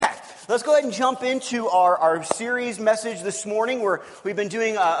Let's go ahead and jump into our series message this morning, where we've been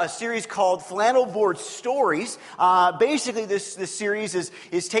doing a series called Flannel Board Stories. Basically, this series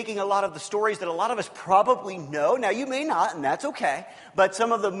is taking a lot of the stories that a lot of us probably know. Now, you may not, and that's okay. But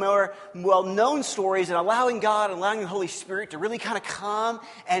some of the more well-known stories, and allowing God, allowing the Holy Spirit to really kind of come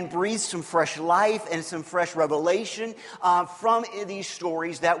and breathe some fresh life and some fresh revelation from these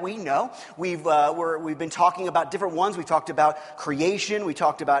stories that we know. We've been talking about different ones. We talked about creation. We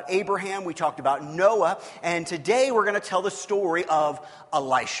talked about Abraham. We talked about Noah. And today we're going to tell the story of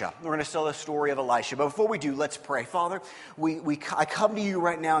Elisha. We're going to tell the story of Elisha. But before we do, let's pray. Father, I come to you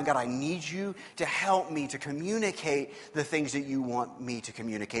right now, and God, I need you to help me to communicate the things that you want me to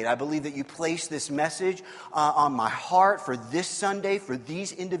communicate. I believe that you placed this message on my heart for this Sunday, for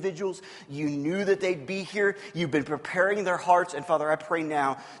these individuals. You knew that they'd be here. You've been preparing their hearts. And Father, I pray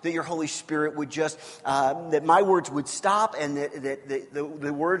now that your Holy Spirit would just, that my words would stop, and that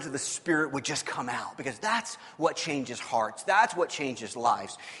the words of the Spirit would just come out. Because that's what changes hearts. That's what changes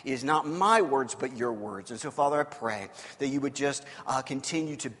lives. It is not my words, but your words. And so, Father, I pray that you would just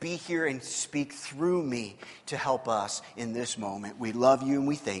continue to be here and speak through me to help us in this moment. We love you and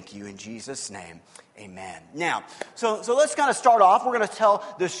we thank you in Jesus' name. Amen. Now, so let's kind of start off. We're going to tell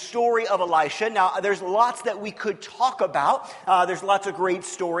the story of Elisha. Now, there's lots that we could talk about. There's lots of great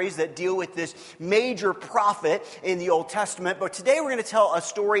stories that deal with this major prophet in the Old Testament. But today we're going to tell a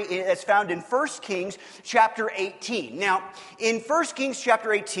story that's found in 1 Kings chapter 18. Now, in 1 Kings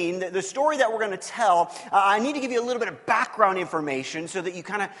chapter 18, the story that we're going to tell, I need to give you a little bit of background information so that you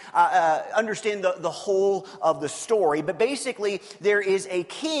kind of understand the whole of the story. But basically, there is a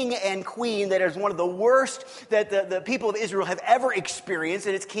king and queen that is one of the worst that the people of Israel have ever experienced,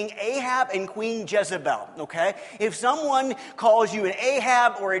 and it's King Ahab and Queen Jezebel, okay? If someone calls you an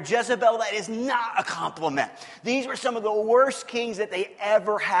Ahab or a Jezebel, that is not a compliment. These were some of the worst kings that they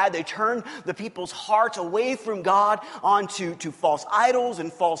ever had. They turned the people's hearts away from God onto false idols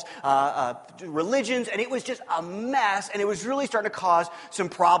and false religions, and it was just a mess, and it was really starting to cause some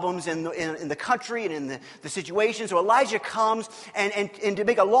problems in the country and in the situation. So Elijah comes, and to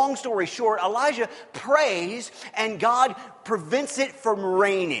make a long story short, Elijah prays, and God prevents it from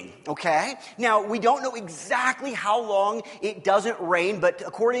raining, okay? Now, we don't know exactly how long it doesn't rain, but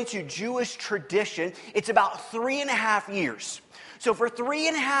according to Jewish tradition, it's about 3.5 years. So for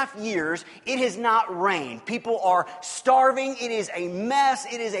 3.5 years, it has not rained. People are starving. It is a mess.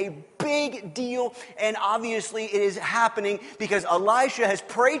 It is a big deal. And obviously it is happening because Elisha has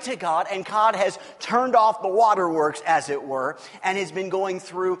prayed to God, and God has turned off the waterworks, as it were, and has been going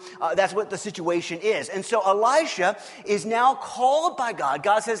through, that's what the situation is. And so Elisha is now called by God.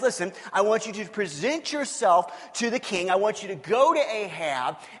 God says, listen, I want you to present yourself to the king. I want you to go to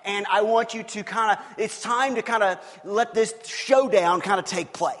Ahab, and I want you to it's time to let this showdown kind of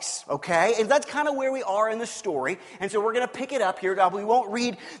take place, okay? And that's kind of where we are in the story. And so we're going to pick it up here. Now, we won't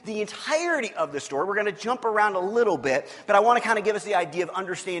read the entirety of the story. We're going to jump around a little bit, but I want to kind of give us the idea of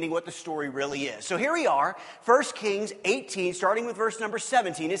understanding what the story really is. So here we are, 1 Kings 18, starting with verse number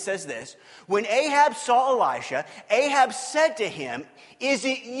 17. It says this: When Ahab saw Elisha, Ahab said to him, "Is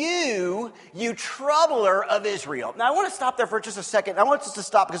it you, you troubler of Israel?" Now, I want to stop there for just a second. I want us to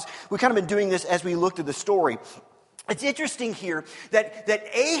stop because we've kind of been doing this as we looked at the story. It's interesting here that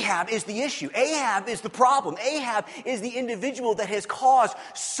Ahab is the issue. Ahab is the problem. Ahab is the individual that has caused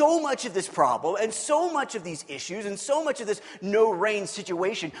so much of this problem and so much of these issues and so much of this no rain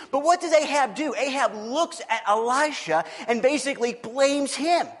situation. But what does Ahab do? Ahab looks at Elisha and basically blames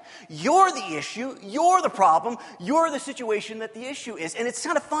him. You're the issue. You're the problem. You're the situation that the issue is. And it's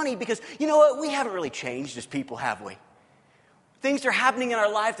kind of funny because, you know what? We haven't really changed as people, have we? Things are happening in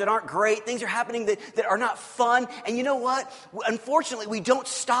our life that aren't great. Things are happening that are not fun. And you know what? Unfortunately, we don't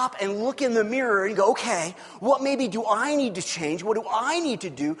stop and look in the mirror and go, okay, what maybe do I need to change? What do I need to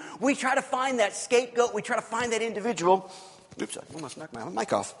do? We try to find that scapegoat. We try to find that individual. Oops, I almost knocked my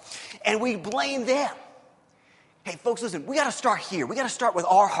mic off. And we blame them. Hey, folks, listen, we got to start here. We got to start with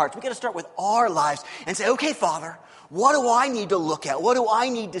our hearts. We got to start with our lives and say, okay, Father, what do I need to look at? What do I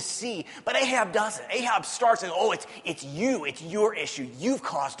need to see? But Ahab doesn't. Ahab starts and, it's you. It's your issue. You've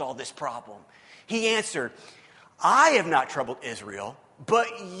caused all this problem. He answered, I have not troubled Israel, but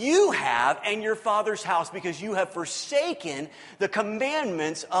you have, and your father's house, because you have forsaken the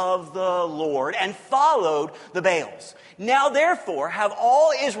commandments of the Lord and followed the Baals. Now, therefore, have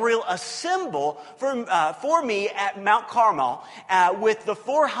all Israel assemble for me at Mount Carmel with the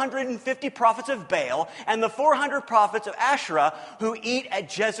 450 prophets of Baal and the 400 prophets of Asherah who eat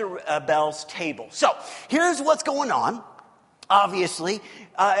at Jezebel's table. So, here's what's going on. obviously,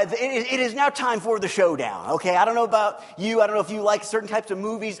 it is now time for the showdown, okay? I don't know about you. I don't know if you like certain types of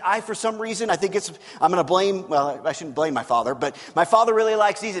movies. For some reason, I think I'm going to blame, well, I shouldn't blame my father, but my father really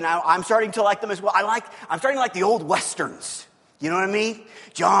likes these, and I'm starting to like them as well. I'm starting to like the old Westerns. You know what I mean?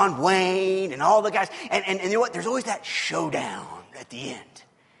 John Wayne and all the guys. And you know what? There's always that showdown at the end.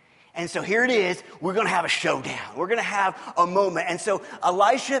 And so here it is. We're going to have a showdown. We're going to have a moment. And so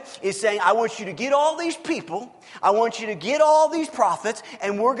Elisha is saying, I want you to get all these people. I want you to get all these prophets.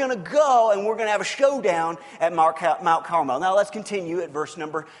 And we're going to go and we're going to have a showdown at Mount Carmel. Now let's continue at verse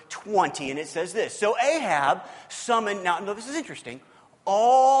number 20. And it says this. So Ahab summoned, now this is interesting,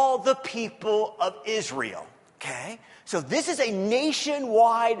 all the people of Israel. Okay? So this is a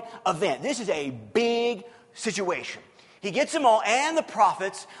nationwide event. This is a big situation. He gets them all and the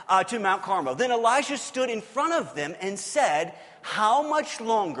prophets to Mount Carmel. Then Elisha stood in front of them and said, how much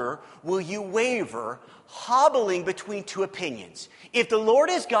longer will you waver, hobbling between two opinions? If the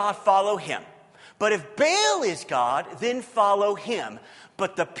Lord is God, follow him. But if Baal is God, then follow him.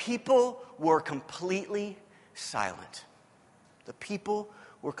 But the people were completely silent. The people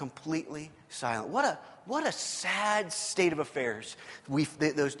were completely silent. What a sad state of affairs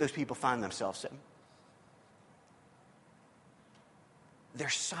those people find themselves in. They're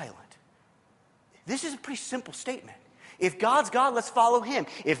silent. This is a pretty simple statement. If God's God, let's follow him.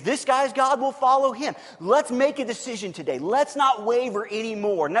 If this guy's God, we'll follow him. Let's make a decision today. Let's not waver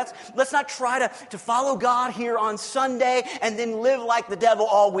anymore. And let's not try to follow God here on Sunday and then live like the devil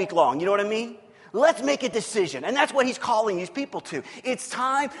all week long. You know what I mean? Let's make a decision. And that's what he's calling these people to. It's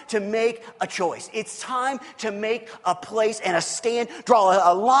time to make a choice. It's time to make a place and a stand,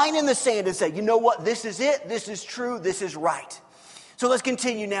 draw a line in the sand and say, you know what? This is it. This is true. This is right. So let's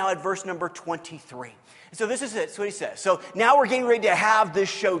continue now at verse number 23. So this is it. That's what he says. So now we're getting ready to have this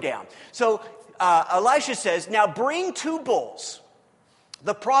showdown. So Elisha says, now bring 2 bulls.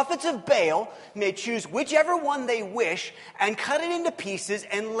 The prophets of Baal may choose whichever one they wish and cut it into pieces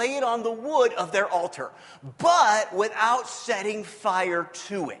and lay it on the wood of their altar, but without setting fire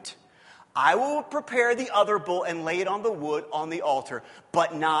to it. I will prepare the other bull and lay it on the wood on the altar,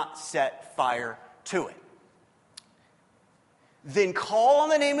 but not set fire to it. Then call on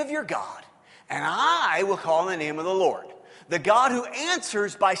the name of your God, and I will call on the name of the Lord. The God who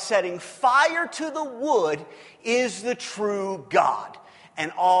answers by setting fire to the wood is the true God.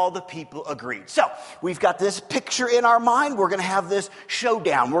 And all the people agreed. So we've got this picture in our mind. We're going to have this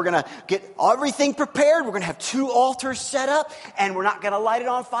showdown. We're going to get everything prepared. We're going to have 2 altars set up, and we're not going to light it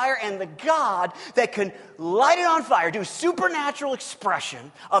on fire. And the God that can light it on fire, do supernatural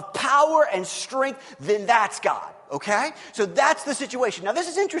expression of power and strength, then that's God. Okay? So that's the situation. Now, this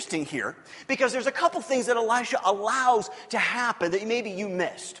is interesting here because there's a couple things that Elisha allows to happen that maybe you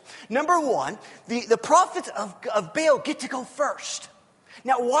missed. Number one, the prophets of Baal get to go first.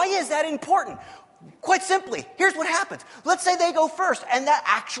 Now, why is that important? Quite simply, here's what happens. Let's say they go first, and that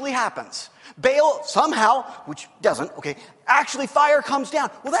actually happens. Baal somehow, which doesn't, okay, actually fire comes down.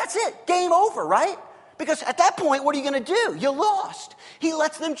 Well, that's it. Game over, right? Because at that point, what are you going to do? You lost. He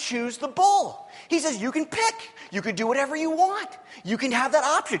lets them choose the bull. He says, you can pick. You can do whatever you want. You can have that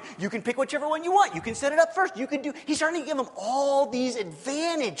option. You can pick whichever one you want. You can set it up first. He's starting to give them all these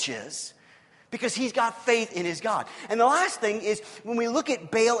advantages because he's got faith in his God. And the last thing is, when we look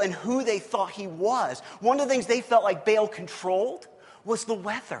at Baal and who they thought he was, one of the things they felt like Baal controlled was the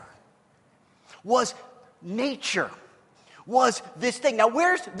weather, was nature, was this thing. Now,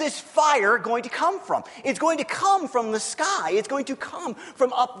 where's this fire going to come from? It's going to come from the sky. It's going to come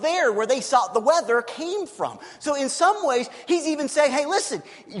from up there where they saw the weather came from. So in some ways, he's even saying, hey, listen,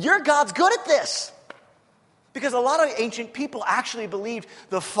 your God's good at this. Because a lot of ancient people actually believed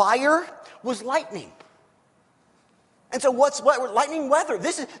the fire was lightning. And so what lightning weather?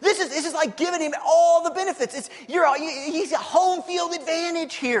 This is like giving him all the benefits. He's a home field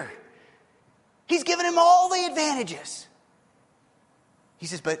advantage here. He's giving him all the advantages. He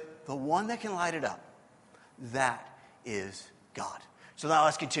says, but the one that can light it up, that is God. So now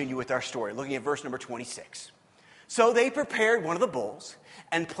let's continue with our story, looking at verse number 26. So they prepared one of the bulls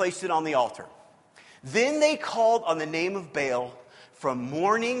and placed it on the altar. Then they called on the name of Baal from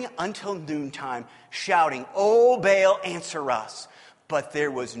morning until noontime, shouting, "O Baal, answer us." But there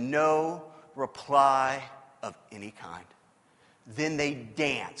was no reply of any kind. Then they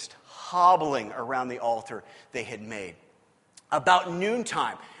danced, hobbling around the altar they had made. About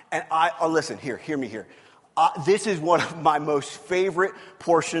noontime, and listen, hear me here. This is one of my most favorite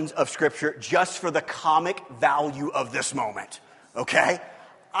portions of Scripture just for the comic value of this moment, okay?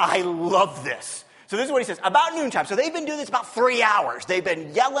 I love this. So this is what he says. About noontime. So they've been doing this about 3 hours. They've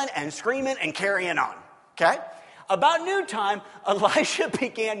been yelling and screaming and carrying on, okay? about noontime, Elijah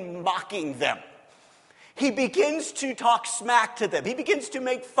began mocking them. He begins to talk smack to them. He begins to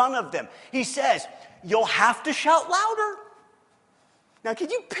make fun of them. He says, you'll have to shout louder. Now, can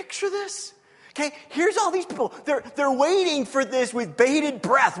you picture this? Okay, here's all these people. They're waiting for this with bated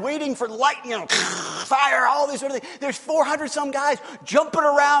breath, waiting for lightning, fire, all this sort of thing. There's 400 some guys jumping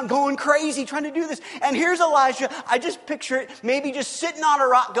around, going crazy, trying to do this. And here's Elijah. I just picture it, maybe just sitting on a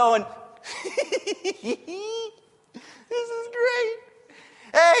rock going, this is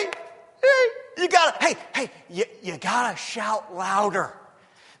great. Hey, you gotta shout louder.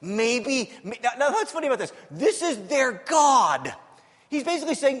 Now what's funny about this? This is their God. He's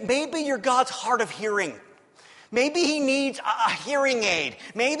basically saying, maybe your God's hard of hearing. Maybe he needs a hearing aid.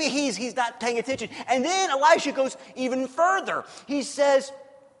 Maybe he's not paying attention. And then Elisha goes even further. He says,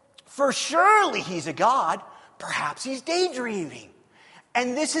 for surely he's a God. Perhaps he's daydreaming.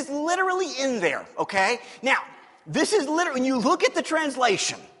 And this is literally in there, okay? Now, this is literally, when you look at the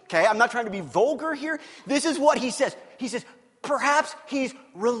translation, okay, I'm not trying to be vulgar here. This is what he says. He says, perhaps he's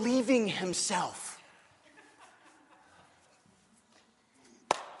relieving himself.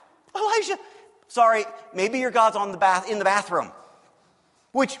 Elijah, sorry, maybe your God's in the bathroom.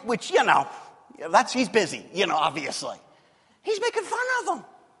 Which, he's busy, obviously. He's making fun of them.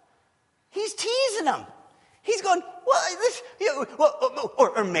 He's teasing them. He's going,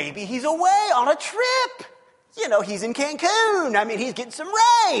 or maybe he's away on a trip. He's in Cancun. He's getting some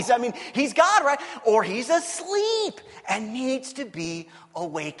rays. He's God, right? Or he's asleep and needs to be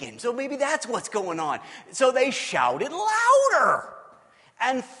awakened. So maybe that's what's going on. So they shouted louder.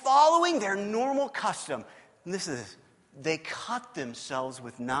 And following their normal custom, they cut themselves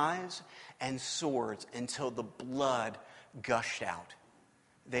with knives and swords until the blood gushed out.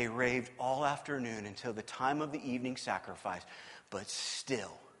 They raved all afternoon until the time of the evening sacrifice, but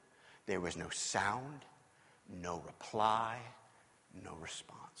still there was no sound, no reply, no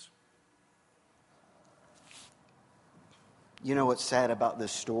response. You know what's sad about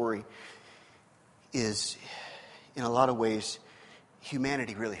this story is, in a lot of ways,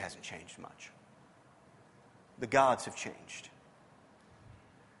 humanity really hasn't changed much. The gods have changed.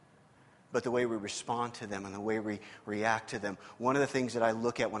 But the way we respond to them and the way we react to them, one of the things that I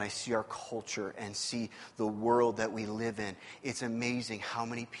look at when I see our culture and see the world that we live in, it's amazing how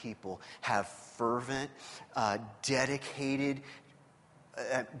many people have fervent, dedicated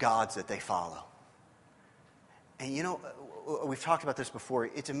gods that they follow. And we've talked about this before.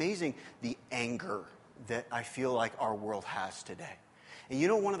 It's amazing the anger that I feel like our world has today.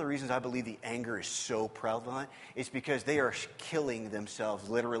 And one of the reasons I believe the anger is so prevalent is because they are killing themselves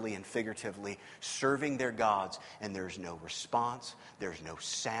literally and figuratively, serving their gods, and there's no response, there's no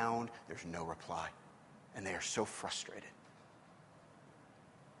sound, there's no reply. And they are so frustrated.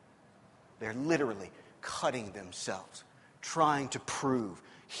 They're literally cutting themselves, trying to prove,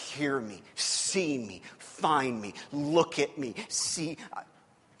 hear me, see me, find me, look at me, see.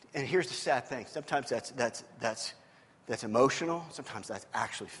 And here's the sad thing. Sometimes that's emotional. Sometimes that's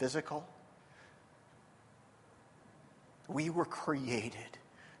actually physical. We were created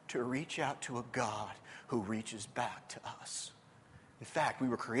to reach out to a God who reaches back to us. In fact, we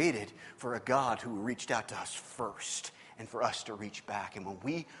were created for a God who reached out to us first and for us to reach back. And when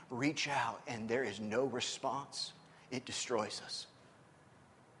we reach out and there is no response, it destroys us.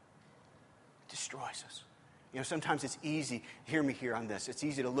 It destroys us. Sometimes it's easy, hear me here on this, it's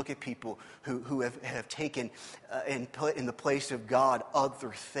easy to look at people who have taken and put in the place of God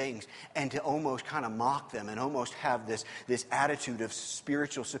other things and to almost kind of mock them and almost have this attitude of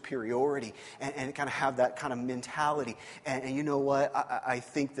spiritual superiority and kind of have that kind of mentality. And you know what? I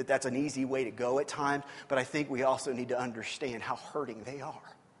think that's an easy way to go at times, but I think we also need to understand how hurting they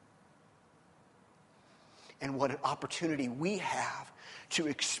are. And what an opportunity we have to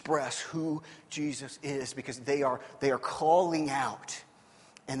express who Jesus is, because they are calling out,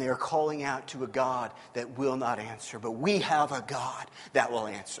 and they are calling out to a God that will not answer. But we have a God that will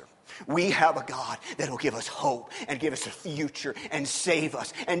answer. We have a God that will give us hope and give us a future and save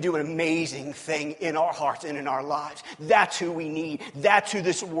us and do an amazing thing in our hearts and in our lives. That's who we need. That's who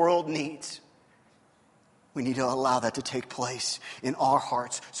this world needs. We need to allow that to take place in our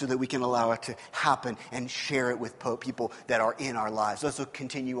hearts so that we can allow it to happen and share it with people that are in our lives. Let's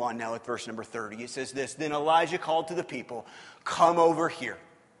continue on now at verse number 30. It says this, "Then Elijah called to the people, 'Come over here.'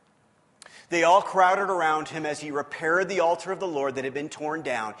 They all crowded around him as he repaired the altar of the Lord that had been torn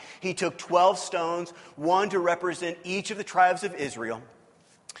down. He took 12 stones, one to represent each of the tribes of Israel,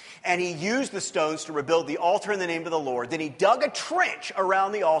 And he used the stones to rebuild the altar in the name of the Lord. Then he dug a trench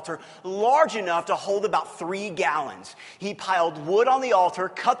around the altar large enough to hold about 3 gallons. He piled wood on the altar,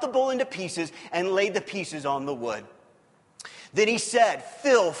 cut the bull into pieces, and laid the pieces on the wood. Then he said,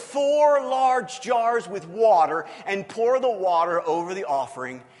 fill 4 large jars with water and pour the water over the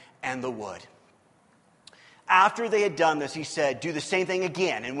offering and the wood. After they had done this, he said, do the same thing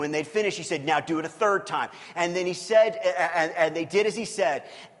again. And when they'd finished, he said, now do it a 3rd time. And then he said, and they did as he said.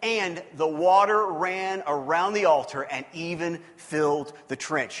 And the water ran around the altar and even filled the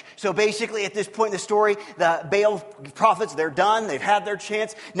trench. So basically, at this point in the story, the Baal prophets, they're done. They've had their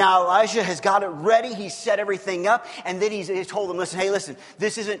chance. Now Elijah has got it ready. He's set everything up. And then he's told them, listen,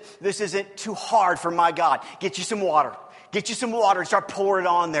 this isn't too hard for my God. Get you some water. Get you some water and start pouring it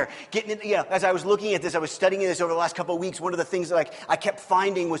on there. As I was looking at this, I was studying this over the last couple of weeks. One of the things that I kept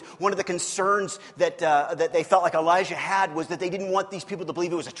finding was one of the concerns that they felt like Elijah had was that they didn't want these people to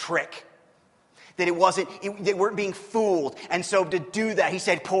believe it was a trick. That they weren't being fooled. And so to do that, he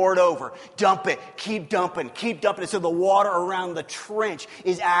said, pour it over, dump it, keep dumping. And so the water around the trench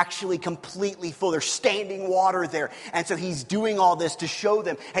is actually completely full. There's standing water there. And so he's doing all this to show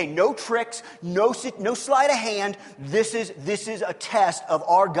them, hey, no tricks, no sleight of hand. This is a test of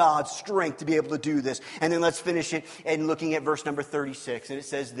our God's strength to be able to do this. And then let's finish it and looking at verse number 36. And it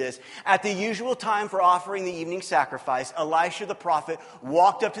says this, at the usual time for offering the evening sacrifice, Elisha the prophet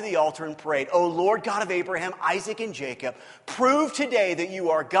walked up to the altar and prayed, O Lord God of Abraham, Isaac, and Jacob, prove today that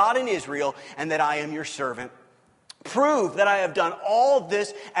you are God in Israel and that I am your servant. Prove that I have done all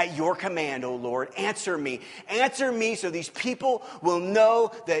this at your command, O Lord. Answer me so these people will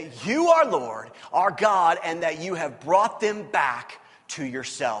know that you are Lord, our God, and that you have brought them back to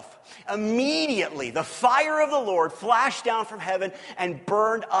yourself. Immediately, the fire of the Lord flashed down from heaven and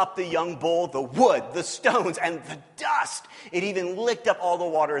burned up the young bull, the wood, the stones, and the dust. It even licked up all the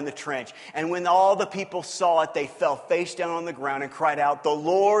water in the trench. And when all the people saw it, they fell face down on the ground and cried out, the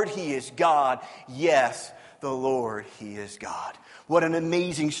Lord, He is God. Yes, the Lord, He is God. What an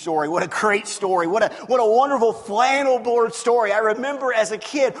amazing story. What a great story. What a wonderful flannel board story. I remember as a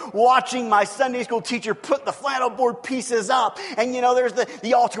kid watching my Sunday school teacher put the flannel board pieces up. And, there's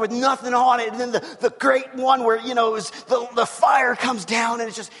the altar with nothing on it. And then the great one where, it was the fire comes down and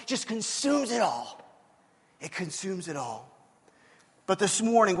it just consumes it all. It consumes it all. But this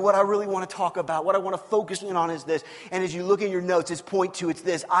morning, what I really want to talk about, what I want to focus in on is this. And as you look in your notes, it's it's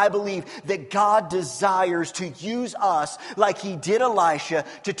this. I believe that God desires to use us like He did Elisha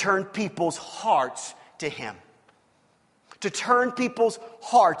to turn people's hearts to Him. To turn people's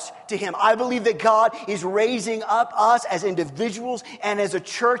hearts to Him. I believe that God is raising up us as individuals and as a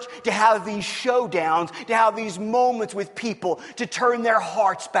church to have these showdowns, to have these moments with people, to turn their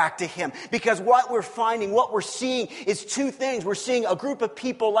hearts back to Him. Because what we're seeing is 2 things. We're seeing a group of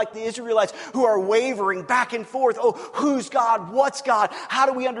people like the Israelites who are wavering back and forth. Oh, who's God? What's God? How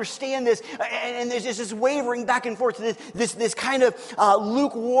do we understand this? And there's just this wavering back and forth, this kind of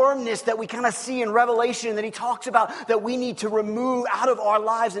lukewarmness that we kind of see in Revelation that he talks about that we need to remove out of our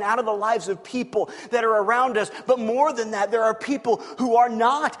lives and out of the lives of people that are around us. But more than that, there are people who are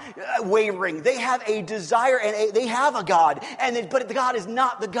not wavering. They have a desire and they have a God. But the God is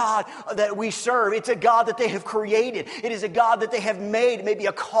not the God that we serve. It's a God that they have created. It is a God that they have made, maybe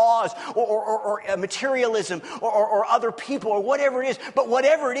a cause or a materialism or other people or whatever it is. But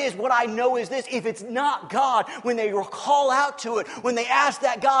whatever it is, what I know is this: if it's not God, when they call out to it, when they ask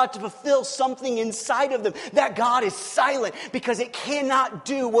that God to fulfill something inside of them, that God is silent because it cannot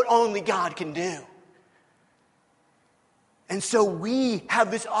do what only God can do. And so we have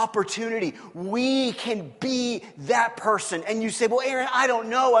this opportunity. We can be that person. And you say, well, Aaron, I don't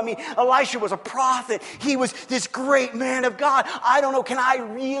know. I mean, Elisha was a prophet. He was this great man of God. I don't know. Can I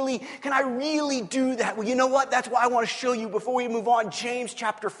really do that? Well, you know what? That's why I want to show you before we move on. James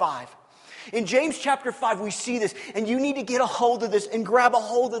chapter 5. In James chapter 5, we see this, and you need to get a hold of this and grab a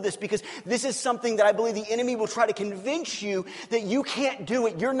hold of this, because this is something that I believe the enemy will try to convince you that you can't do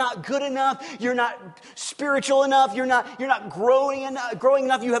it. You're not good enough. You're not spiritual enough. You're not growing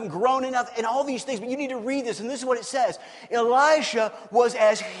enough. You haven't grown enough, and all these things. But you need to read this, and this is what it says. Elisha was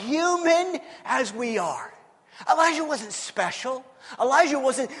as human as we are. Elijah wasn't special. Elijah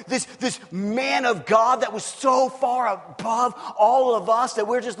wasn't this man of God that was so far above all of us that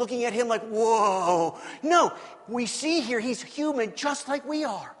we're just looking at him like, whoa. No, we see here he's human just like we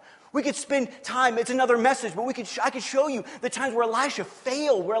are. We could spend time, it's another message, but I could show you the times where Elisha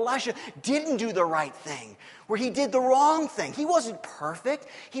failed, where Elisha didn't do the right thing, where he did the wrong thing. He wasn't perfect.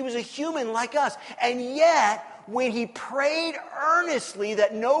 He was a human like us. And yet, when he prayed earnestly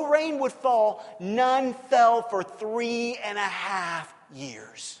that no rain would fall, none fell for 3.5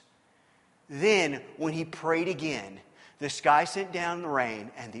 years. Then, when he prayed again, the sky sent down the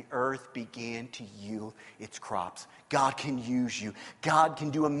rain, and the earth began to yield its crops. God can use you. God can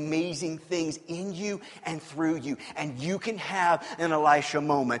do amazing things in you and through you. And you can have an Elisha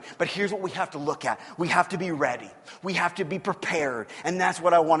moment. But here's what we have to look at. We have to be ready. We have to be prepared. And that's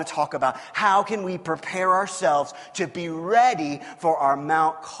what I want to talk about. How can we prepare ourselves to be ready for our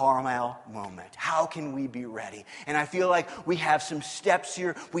Mount Carmel moment? How can we be ready? And I feel like we have some steps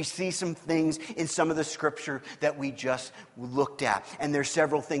here. We see some things in some of the scripture that we just looked at. And there's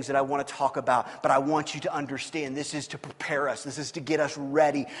several things that I want to talk about. But I want you to understand this is to prepare us. This is to get us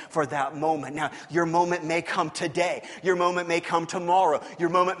ready for that moment. Now, your moment may come today. Your moment may come tomorrow. Your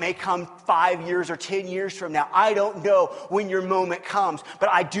moment may come 5 years or 10 years from now. I don't know when your moment comes, but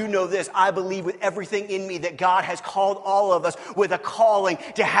I do know this. I believe with everything in me that God has called all of us with a calling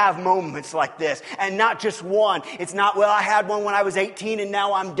to have moments like this. And not just one. It's not, well, I had one when I was 18 and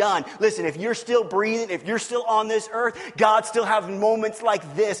now I'm done. Listen, if you're still breathing, if you're still on this earth, God still has moments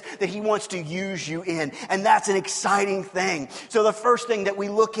like this that he wants to use you in. And that's an exciting thing. So the first thing that we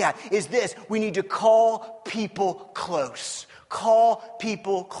look at is this. We need to call people close. Call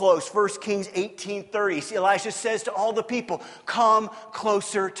people close. 1 Kings 18:30. See, Elisha says to all the people, come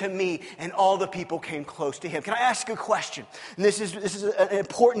closer to me. And all the people came close to him. Can I ask a question? And this is an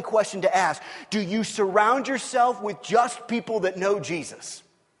important question to ask. Do you surround yourself with just people that know Jesus?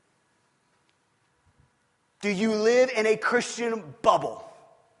 Do you live in a Christian bubble?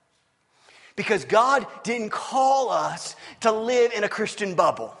 Because God didn't call us to live in a Christian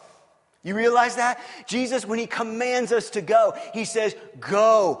bubble. You realize that? Jesus, when he commands us to go, he says,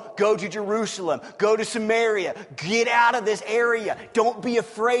 go to Jerusalem, go to Samaria, get out of this area. Don't be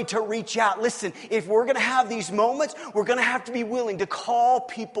afraid to reach out. Listen, if we're going to have these moments, we're going to have to be willing to call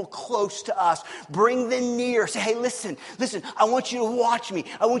people close to us, bring them near, say, hey, listen, I want you to watch me.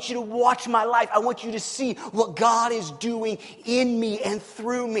 I want you to watch my life. I want you to see what God is doing in me and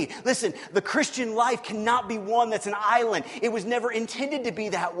through me. Listen, the Christian life cannot be one that's an island. It was never intended to be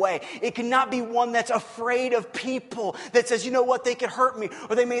that way. It cannot be one that's afraid of people, that says, you know what, they could hurt me,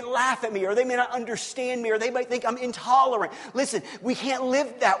 or they may laugh at me, or they may not understand me, or they might think I'm intolerant. Listen, we can't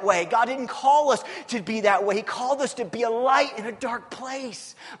live that way. God didn't call us to be that way. He called us to be a light in a dark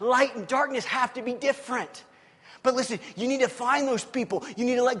place. Light and darkness have to be different. But listen, you need to find those people. You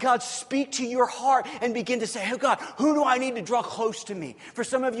need to let God speak to your heart and begin to say, hey, God, who do I need to draw close to me? For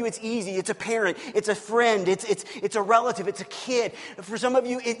some of you, it's easy. It's a parent. It's a friend. It's a relative. It's a kid. For some of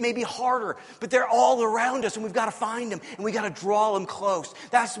you, it may be harder. But they're all around us, and we've got to find them, and we've got to draw them close.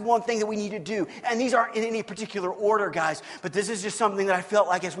 That's one thing that we need to do. And these aren't in any particular order, guys. But this is just something that I felt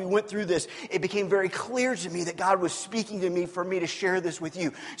like as we went through this, it became very clear to me that God was speaking to me for me to share this with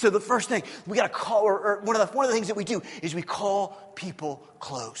you. So the first thing, we got to call, or one of the things that we do is we call people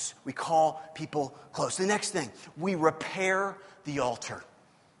close. We call people close. The next thing, we repair the altar.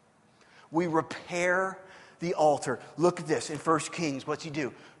 We repair the altar. Look at this in 1 Kings. What's he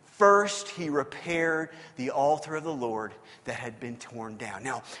do? First, he repaired the altar of the Lord that had been torn down.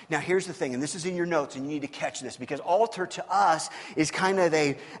 Now here's the thing, and this is in your notes, and you need to catch this, because altar to us is kind of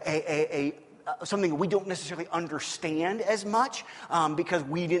something we don't necessarily understand as much because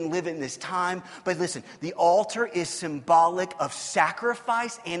we didn't live in this time. But listen, the altar is symbolic of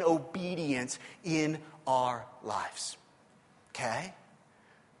sacrifice and obedience in our lives. Okay?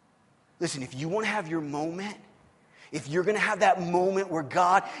 Listen, if you want to have your moment, if you're going to have that moment where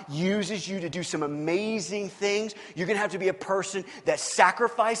God uses you to do some amazing things, you're going to have to be a person that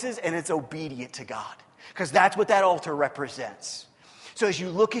sacrifices and it's obedient to God. Because that's what that altar represents. So as you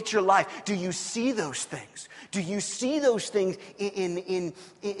look at your life, do you see those things? Do you see those things in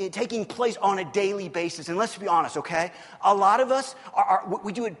taking place on a daily basis? And let's be honest, okay? A lot of us,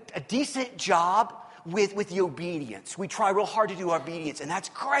 we do a decent job with the obedience. We try real hard to do obedience, and that's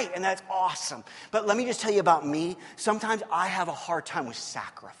great, and that's awesome. But let me just tell you about me. Sometimes I have a hard time with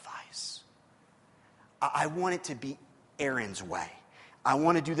sacrifice. I want it to be Aaron's way. I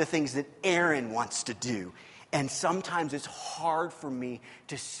want to do the things that Aaron wants to do. And sometimes it's hard for me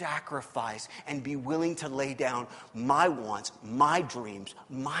to sacrifice and be willing to lay down my wants, my dreams,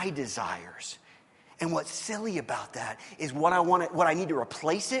 my desires. And what's silly about that is what I need to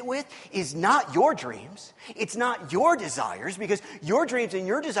replace it with is not your dreams. It's not your desires, because your dreams and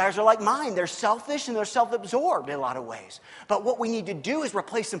your desires are like mine. They're selfish and they're self-absorbed in a lot of ways. But what we need to do is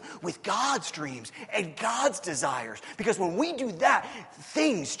replace them with God's dreams and God's desires. Because when we do that,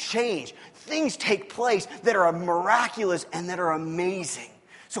 things change. Things take place that are miraculous and that are amazing.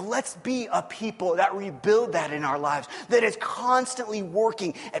 So let's be a people that rebuild that in our lives, that is constantly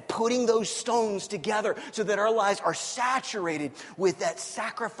working at putting those stones together so that our lives are saturated with that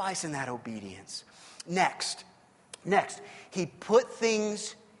sacrifice and that obedience. Next, he put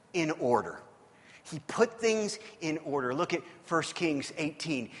things in order. He put things in order. Look at 1 Kings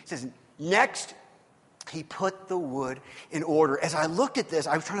 18. It says, next, he put the wood in order. As I looked at this,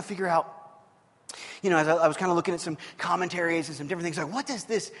 I was trying to figure out, as I was kind of looking at some commentaries and some different things, like, what does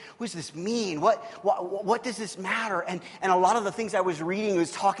this mean? What does this matter? And a lot of the things I was reading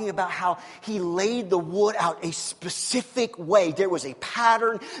was talking about how he laid the wood out a specific way. There was a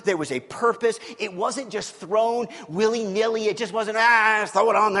pattern. There was a purpose. It wasn't just thrown willy-nilly. It just wasn't, just throw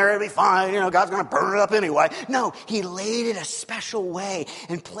it on there, it'll be fine. God's going to burn it up anyway. No, he laid it a special way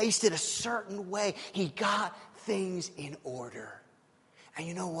and placed it a certain way. He got things in order. And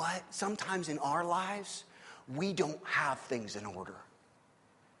you know what? Sometimes in our lives, we don't have things in order.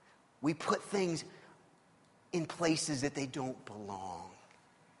 We put things in places that they don't belong.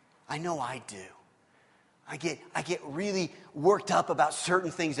 I know I do. I get really worked up about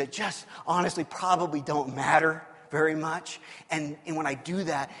certain things that just honestly probably don't matter very much. And when I do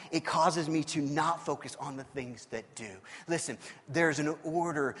that, it causes me to not focus on the things that do. Listen, there's an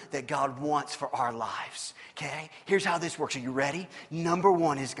order that God wants for our lives, okay? Here's how this works. Are you ready? Number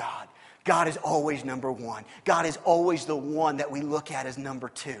one is God. God is always number one. God is always the one that we look at as number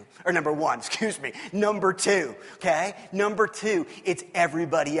two. Or number one, Number two, okay? Number two, it's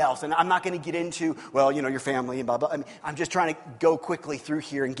everybody else. And I'm not going to get into, your family and blah, blah. I'm just trying to go quickly through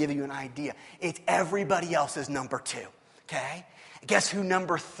here and give you an idea. It's everybody else is number two, okay? Guess who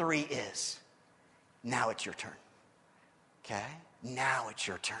number three is? Now it's your turn, okay? Now it's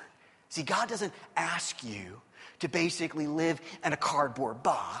your turn. See, God doesn't ask you to basically live in a cardboard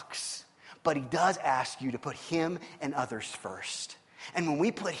box, but he does ask you to put him and others first. And when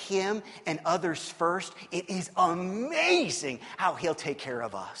we put him and others first, it is amazing how he'll take care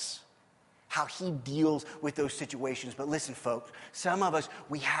of us, how he deals with those situations. But listen, folks, some of us,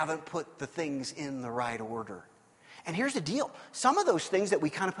 we haven't put the things in the right order. And here's the deal. Some of those things that we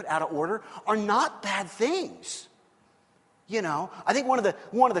kind of put out of order are not bad things. I think one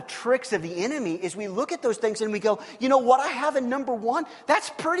of the tricks of the enemy is we look at those things and we go, what I have in number one, that's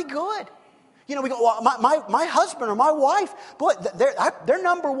pretty good. We go, well, my husband or my wife, boy, they're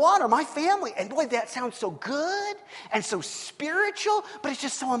number one, or my family. And boy, that sounds so good and so spiritual, but it's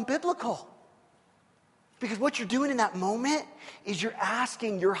just so unbiblical. Because what you're doing in that moment is you're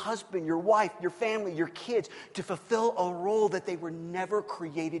asking your husband, your wife, your family, your kids to fulfill a role that they were never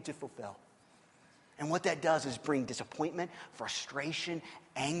created to fulfill. And what that does is bring disappointment, frustration,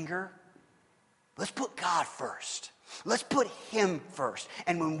 anger. Let's put God first. Let's put him first.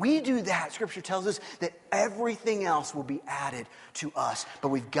 And when we do that, Scripture tells us that everything else will be added to us. But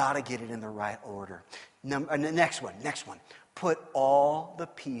we've got to get it in the right order. The next one. Put all the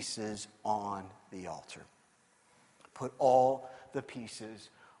pieces on the altar. Put all the pieces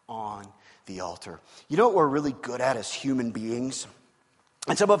on the altar. You know what we're really good at as human beings?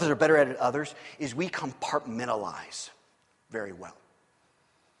 And some of us are better at it than others, is we compartmentalize very well.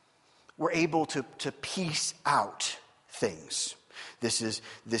 We're able to piece out things. This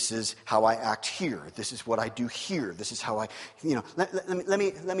is how I act here. This is what I do here. This is how I, let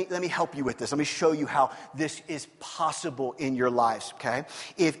me help you with this. Let me show you how this is possible in your lives, okay?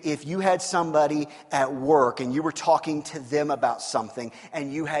 If you had somebody at work and you were talking to them about something,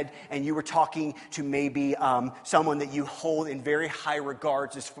 and you were talking to maybe someone that you hold in very high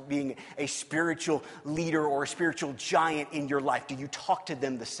regards as being a spiritual leader or a spiritual giant in your life, do you talk to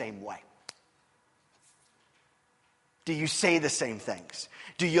them the same way? Do you say the same things?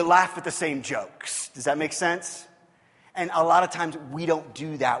 Do you laugh at the same jokes? Does that make sense? And a lot of times we don't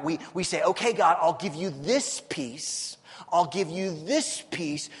do that. We say, okay, God, I'll give you this piece. I'll give you this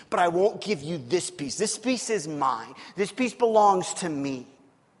piece, but I won't give you this piece. This piece is mine. This piece belongs to me.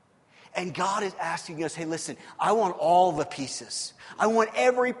 And God is asking us, hey, listen, I want all the pieces. I want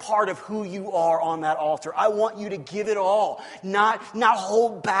every part of who you are on that altar. I want you to give it all, not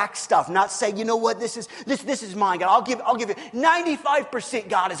hold back stuff, not say, you know what, this is mine, God. I'll give it 95%,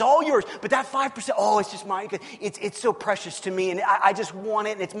 God, is all yours, but that 5%, oh, it's just mine. It's so precious to me, and I just want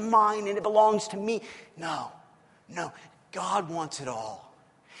it, and it's mine, and it belongs to me. No, God wants it all.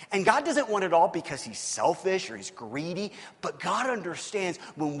 And God doesn't want it all because he's selfish or he's greedy, but God understands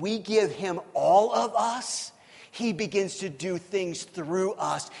when we give him all of us, He begins to do things through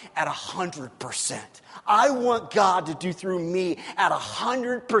us at 100%. I want God to do through me at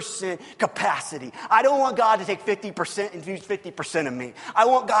 100% capacity. I don't want God to take 50% and use 50% of me. I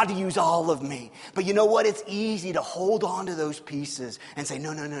want God to use all of me. But you know what? It's easy to hold on to those pieces and say,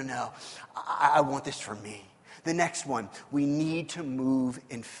 no. I want this for me. The next one, we need to move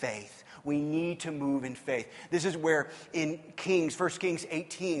in faith. We need to move in faith. This is where in Kings, 1 Kings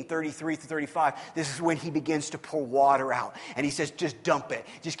 18, 33 to 35, this is when he begins to pour water out. And he says, just dump it.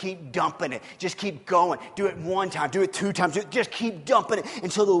 Just keep dumping it. Just keep going. Do it one time. Do it two times. Just keep dumping it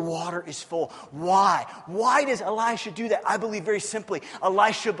until the water is full. Why? Why does Elisha do that? I believe very simply,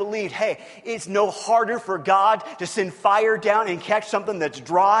 Elisha believed, hey, it's no harder for God to send fire down and catch something that's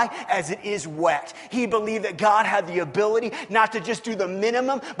dry as it is wet. He believed that God had the ability not to just do the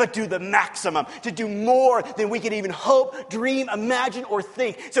minimum, but do the maximum, to do more than we could even hope, dream, imagine, or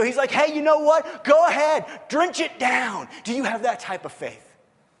think. So he's like, hey, you know what? Go ahead, drench it down. Do you have that type of faith?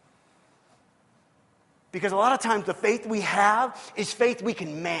 Because a lot of times the faith we have is faith we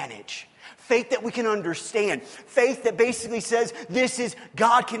can manage. Faith that we can understand. Faith that basically says,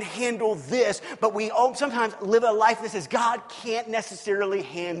 God can handle this, but we sometimes live a life that says God can't necessarily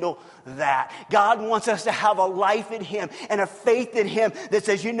handle that. God wants us to have a life in Him and a faith in Him that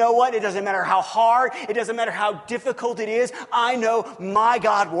says, you know what? It doesn't matter how hard, it doesn't matter how difficult it is. I know my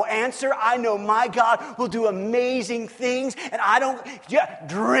God will answer. I know my God will do amazing things, and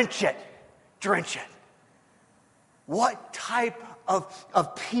drench it. Drench it. What type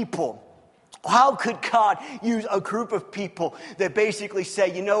of people? How could God use a group of people that basically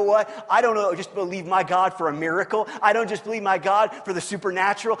say, you know what? I don't just believe my God for a miracle. I don't just believe my God for the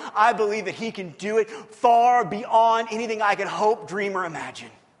supernatural. I believe that He can do it far beyond anything I can hope, dream, or imagine.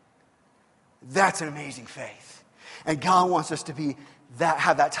 That's an amazing faith. And God wants us to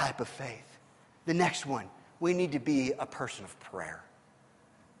have that type of faith. The next one, we need to be a person of prayer.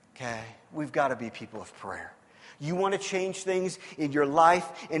 Okay? We've got to be people of prayer. You want to change things in your life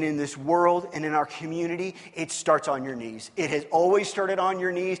and in this world and in our community, it starts on your knees. It has always started on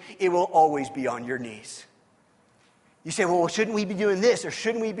your knees. It will always be on your knees. You say, well, shouldn't we be doing this or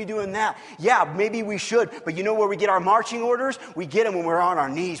shouldn't we be doing that? Yeah, maybe we should. But you know where we get our marching orders? We get them when we're on our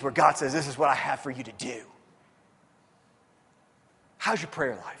knees where God says, this is what I have for you to do. How's your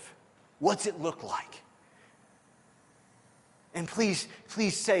prayer life? What's it look like? And please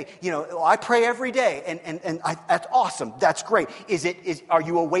say, I pray every day, and that's awesome. That's great. Are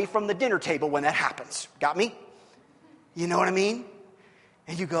you away from the dinner table when that happens? Got me? You know what I mean?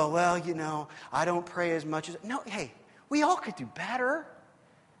 And you go, well, I don't pray as much as... No, hey, we all could do better.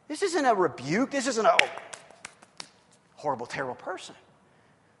 This isn't a rebuke. This isn't a horrible, terrible person.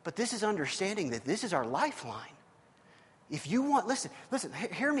 But this is understanding that this is our lifeline. If you want... Listen,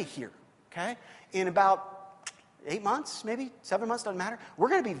 hear me here, okay? In about 8 months, maybe 7 months, doesn't matter. We're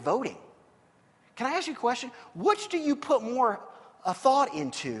going to be voting. Can I ask you a question? Which do you put more thought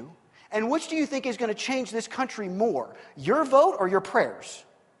into, and which do you think is going to change this country more? Your vote or your prayers?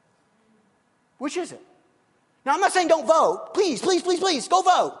 Which is it? Now, I'm not saying don't vote. Please, go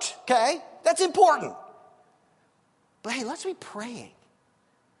vote, okay? That's important. But hey, let's be praying.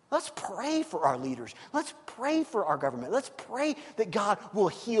 Let's pray for our leaders. Let's pray for our government. Let's pray that God will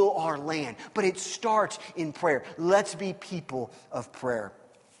heal our land. But it starts in prayer. Let's be people of prayer.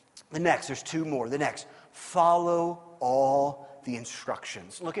 There's two more. The next, follow all the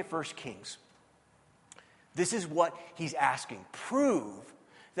instructions. Look at 1 Kings. This is what he's asking. Prove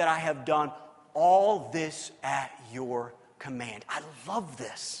that I have done all this at your command. I love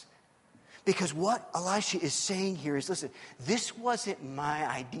this. Because what Elisha is saying here is, listen, this wasn't my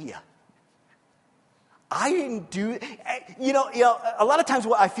idea. I didn't do it. A lot of times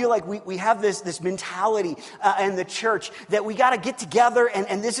what I feel like we have this mentality in the church that we got to get together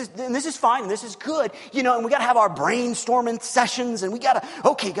and this is fine and this is good, and we got to have our brainstorming sessions and we got to,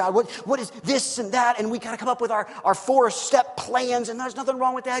 okay, God, what is this and that? And we got to come up with our 4-step plans, and there's nothing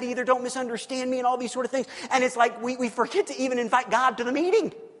wrong with that either. Don't misunderstand me and all these sort of things. And it's like we forget to even invite God to the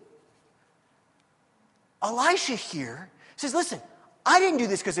meeting. Elisha here says, listen, I didn't do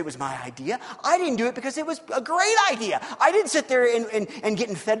this because it was my idea. I didn't do it because it was a great idea. I didn't sit there and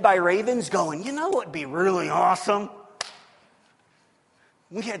getting fed by ravens going, you know what would be really awesome?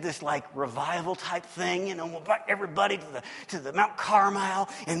 We had this revival type thing, we'll invite everybody to the Mount Carmel,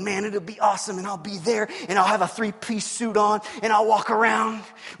 and man, it'll be awesome, and I'll be there, and I'll have a 3-piece suit on, and I'll walk around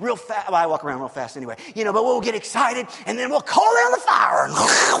real fast. Well, I walk around real fast anyway, but we'll get excited, and then we'll call down the fire.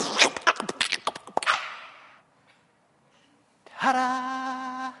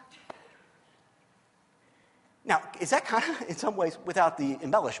 Ta-da! Now, is that kind of, in some ways, without the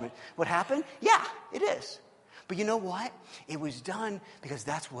embellishment, what happened? Yeah, it is. But you know what? It was done because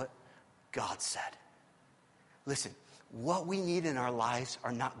that's what God said. Listen, what we need in our lives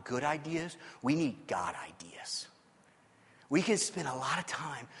are not good ideas. We need God ideas. We can spend a lot of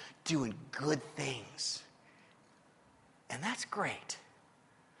time doing good things. And that's great.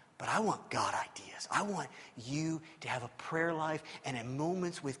 But I want God ideas. I want you to have a prayer life and in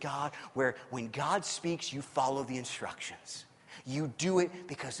moments with God where when God speaks, you follow the instructions. You do it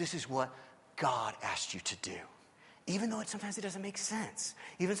because this is what God asked you to do. Even though sometimes it doesn't make sense.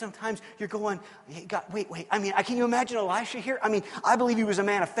 Even sometimes you're going, hey, God, wait. I mean, can you imagine Elisha here? I mean, I believe he was a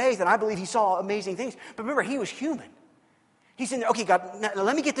man of faith and I believe he saw amazing things. But remember, he was human. He's in there, okay, God, now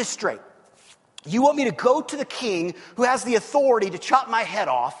let me get this straight. You want me to go to the king who has the authority to chop my head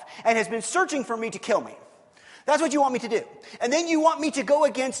off and has been searching for me to kill me. That's what you want me to do. And then you want me to go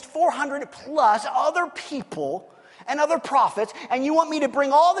against 400 plus other people and other prophets, and you want me to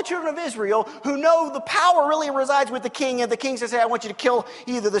bring all the children of Israel who know the power really resides with the king, and the king says, hey, I want you to kill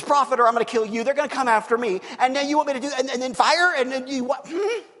either this prophet or I'm going to kill you. They're going to come after me. And then you want me to do, and then fire, and then you what?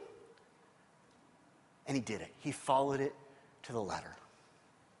 And he did it. He followed it to the letter.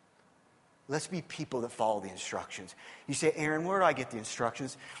 Let's be people that follow the instructions. You say, Aaron, where do I get the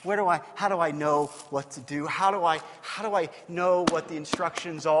instructions? How do I know what to do? How do I know what the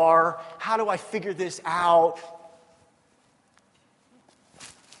instructions are? How do I figure this out?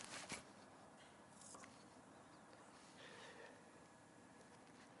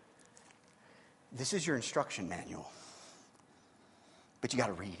 This is your instruction manual. But you got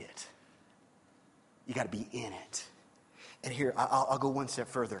to read it. You got to be in it. And here, I'll go one step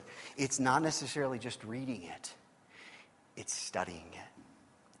further. It's not necessarily just reading it. It's studying it.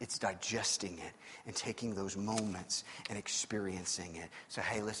 It's digesting it and taking those moments and experiencing it. So,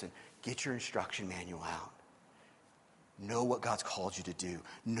 hey, listen, get your instruction manual out. Know what God's called you to do.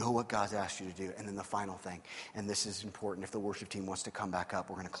 Know what God's asked you to do. And then the final thing, and this is important. If the worship team wants to come back up,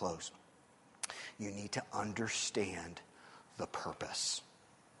 we're going to close. You need to understand the purpose.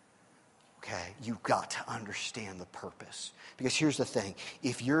 Okay, you've got to understand the purpose. Because here's the thing.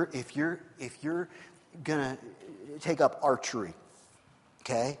 If you're gonna take up archery,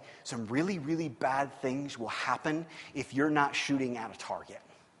 okay, some really, really bad things will happen if you're not shooting at a target.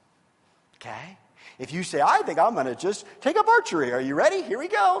 Okay? If you say, I think I'm gonna just take up archery. Are you ready? Here we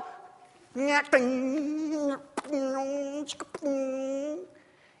go. You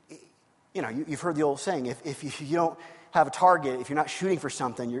know, you've heard the old saying, if you don't have a target, if you're not shooting for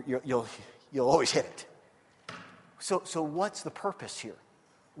something, you'll always hit it. So what's the purpose here?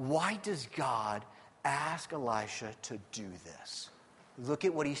 Why does God ask Elisha to do this? Look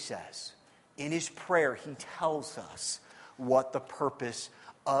at what he says. In his prayer, he tells us what the purpose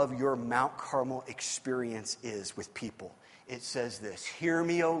of your Mount Carmel experience is with people. It says this, hear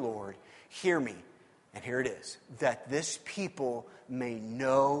me, O Lord, hear me. And here it is, that this people may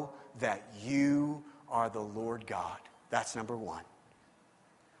know that you are the Lord God. That's number one.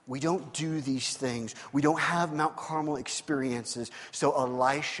 We don't do these things. We don't have Mount Carmel experiences so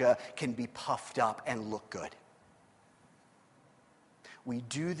Elisha can be puffed up and look good. We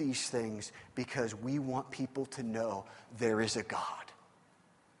do these things because we want people to know there is a God.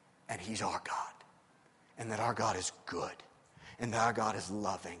 And he's our God. And that our God is good. And that our God is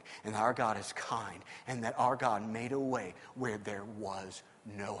loving. And that our God is kind. And that our God made a way where there was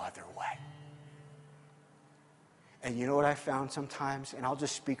no other way. And you know what I found sometimes? And I'll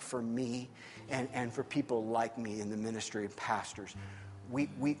just speak for me and for people like me in the ministry of pastors.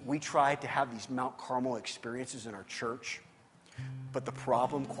 We try to have these Mount Carmel experiences in our church. But the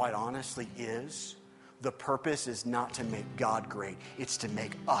problem, quite honestly, is the purpose is not to make God great. It's to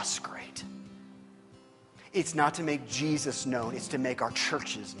make us great. It's not to make Jesus known. It's to make our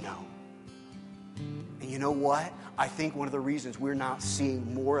churches known. And you know what? I think one of the reasons we're not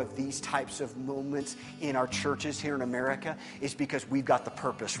seeing more of these types of moments in our churches here in America is because we've got the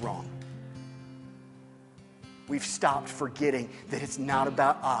purpose wrong. We've stopped forgetting that it's not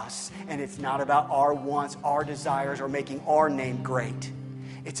about us and it's not about our wants, our desires, or making our name great.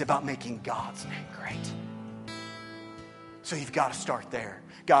 It's about making God's name great. So you've got to start there.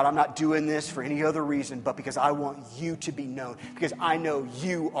 God, I'm not doing this for any other reason but because I want you to be known. Because I know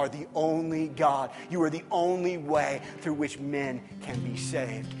you are the only God. You are the only way through which men can be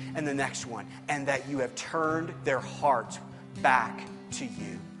saved. And the next one, and that you have turned their hearts back to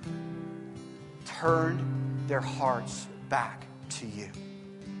you. Turned their hearts back to you.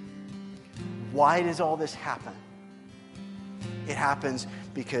 Why does all this happen? It happens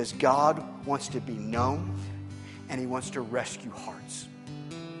because God wants to be known and he wants to rescue hearts.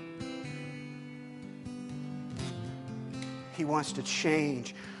 He wants to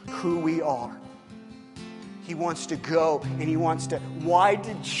change who we are. He wants to go and he wants to. Why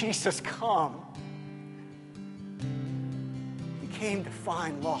did Jesus come? He came to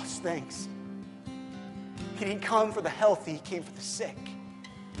find lost things. He didn't come for the healthy, he came for the sick.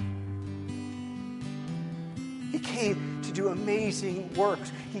 He came to do amazing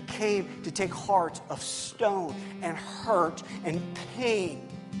works. He came to take hearts of stone and hurt and pain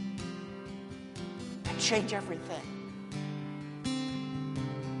and change everything.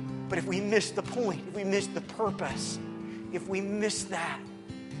 But if we miss the point, if we miss the purpose, if we miss that,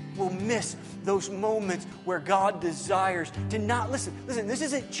 we'll miss those moments where God desires to not, listen, this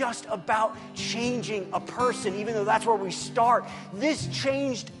isn't just about changing a person, even though that's where we start. This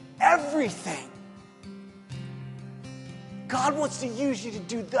changed everything. God wants to use you to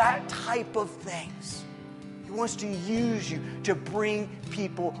do that type of things. He wants to use you to bring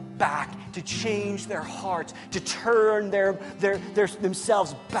people back, to change their hearts, to turn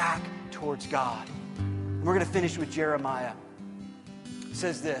themselves back towards God. And we're going to finish with Jeremiah. It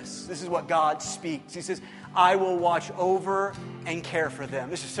says this. This is what God speaks. He says, I will watch over and care for them.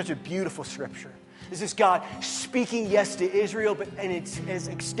 This is such a beautiful scripture. This is God speaking, yes, to Israel, but and it's as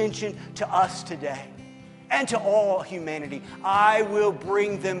extension to us today and to all humanity. I will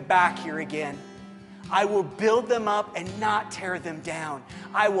bring them back here again. I will build them up and not tear them down.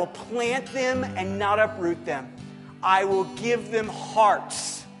 I will plant them and not uproot them. I will give them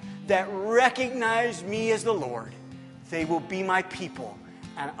hearts that recognize me as the Lord. They will be my people,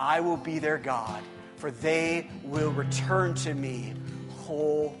 and I will be their God, for they will return to me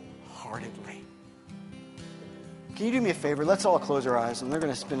wholeheartedly. Can you do me a favor? Let's all close our eyes, and they're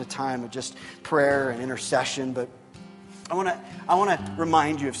going to spend a time of just prayer and intercession, but I want to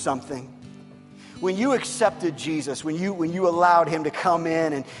remind you of something. When you accepted Jesus, when you allowed him to come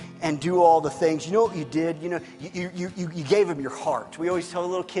in and do all the things, you know what you did? You know, you gave him your heart. We always tell the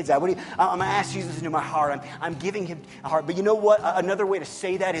little kids that. I'm going to ask Jesus into my heart. I'm giving him a heart. But you know what? Another way to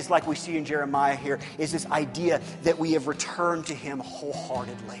say that is like we see in Jeremiah here, is this idea that we have returned to him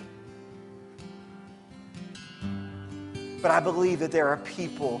wholeheartedly. But I believe that there are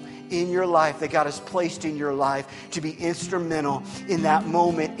people in your life that God has placed in your life to be instrumental in that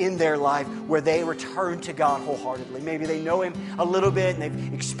moment in their life where they return to God wholeheartedly. Maybe they know him a little bit and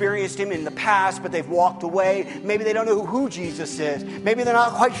they've experienced him in the past, but they've walked away. Maybe they don't know who Jesus is. Maybe they're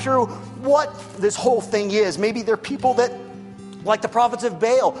not quite sure what this whole thing is. Maybe they're people that, like the prophets of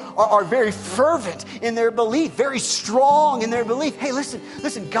Baal, are very fervent in their belief, very strong in their belief. Hey, listen,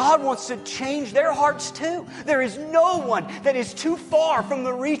 God wants to change their hearts too. There is no one that is too far from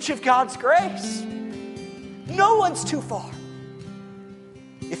the reach of God's grace. No one's too far.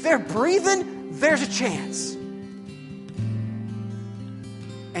 If they're breathing, there's a chance.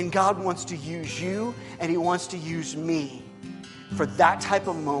 And God wants to use you, and he wants to use me for that type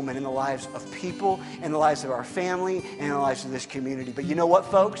of moment in the lives of people, in the lives of our family, and in the lives of this community. But you know what,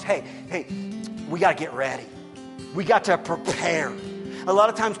 folks? Hey, we got to get ready. We got to prepare. A lot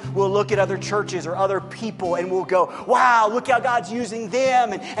of times we'll look at other churches or other people and we'll go, wow, look how God's using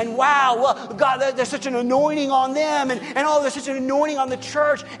them. And wow, well, God, there's such an anointing on them. And there's such an anointing on the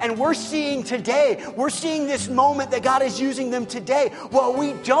church. And we're seeing this moment that God is using them today. What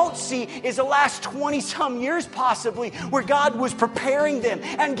we don't see is the last 20-some years possibly where God was preparing them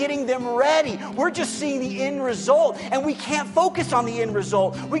and getting them ready. We're just seeing the end result. And we can't focus on the end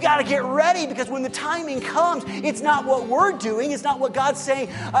result. We got to get ready, because when the timing comes, it's not what we're doing. It's not what God's saying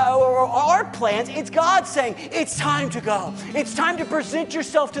or our plans. It's God saying, it's time to go. It's time to present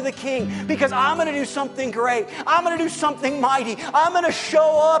yourself to the King, because I'm going to do something great. I'm going to do something mighty. I'm going to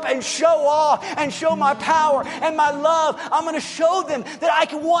show up and show off and show my power and my love. I'm going to show them that I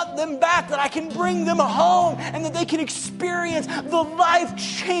can want them back, that I can bring them home, and that they can experience the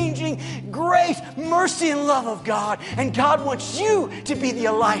life-changing grace, mercy, and love of God. And God wants you to be the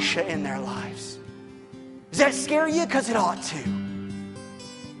Elisha in their lives. Does that scare you? Because it ought to.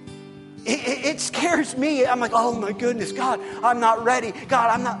 It scares me. I'm like, oh my goodness, God, I'm not ready. God,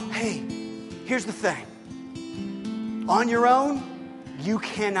 I'm not. Hey, here's the thing. On your own, you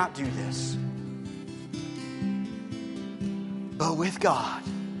cannot do this. But with God,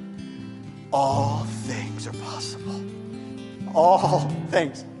 all things are possible. All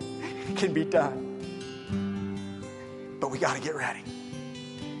things can be done. But we got to get ready.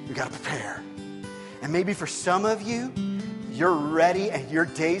 We got to prepare. And maybe for some of you, you're ready and your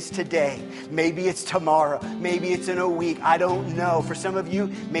day's today. Maybe it's tomorrow. Maybe it's in a week. I don't know. For some of you,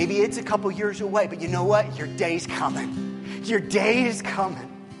 maybe it's a couple years away. But you know what? Your day's coming. Your day is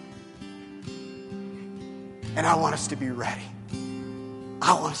coming. And I want us to be ready.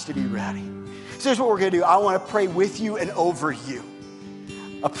 I want us to be ready. So here's what we're going to do. I want to pray with you and over you.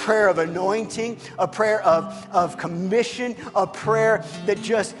 a prayer of anointing, a prayer of commission, a prayer that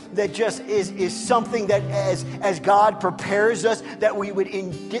just is something that as God prepares us, that we would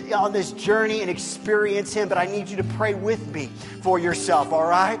get on this journey and experience Him. But I need you to pray with me for yourself, all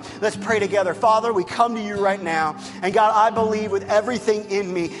right? Let's pray together. Father, we come to you right now. And God, I believe with everything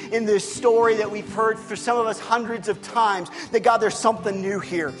in me, in this story that we've heard for some of us hundreds of times, that God, there's something new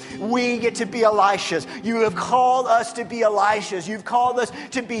here. We get to be Elishas. You have called us to be Elishas. You've called us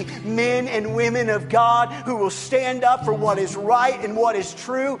to be men and women of God who will stand up for what is right and what is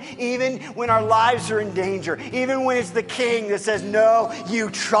true, even when our lives are in danger, even when it's the king that says, no, you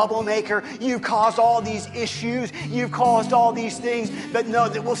troublemaker, you've caused all these issues, you've caused all these things, but no,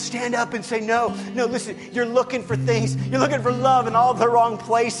 that we'll stand up and say, no, listen, you're looking for things, you're looking for love in all the wrong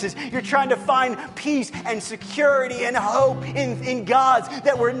places, you're trying to find peace and security and hope in gods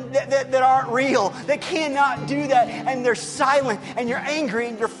that aren't real, that cannot do that, and they're silent, and you're angry,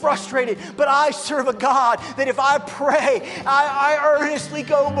 and you're frustrated, but I serve a God that if I pray, I earnestly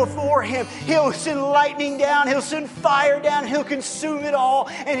go before Him, He'll send lightning down, He'll send fire down, He'll consume it all,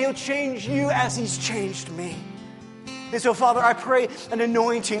 and He'll change you as He's changed me. And so, Father, I pray an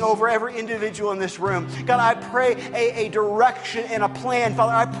anointing over every individual in this room. God, I pray a direction and a plan.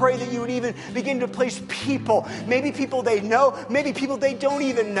 Father, I pray that you would even begin to place people, maybe people they know, maybe people they don't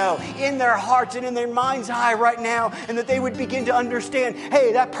even know, in their hearts and in their mind's eye right now, and that they would begin to understand,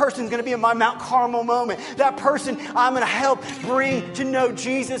 hey, that person's going to be in my Mount Carmel moment. That person I'm going to help bring to know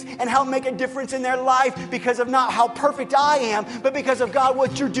Jesus and help make a difference in their life because of not how perfect I am, but because of, God,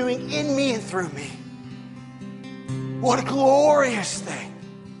 what you're doing in me and through me. What a glorious thing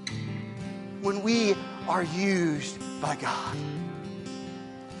when we are used by God.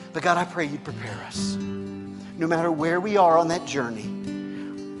 But God, I pray you'd prepare us, no matter where we are on that journey,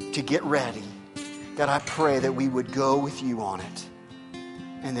 to get ready. God, I pray that we would go with you on it,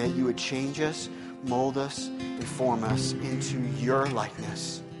 and that you would change us, mold us, and form us into your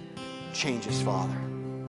likeness. Change us, Father.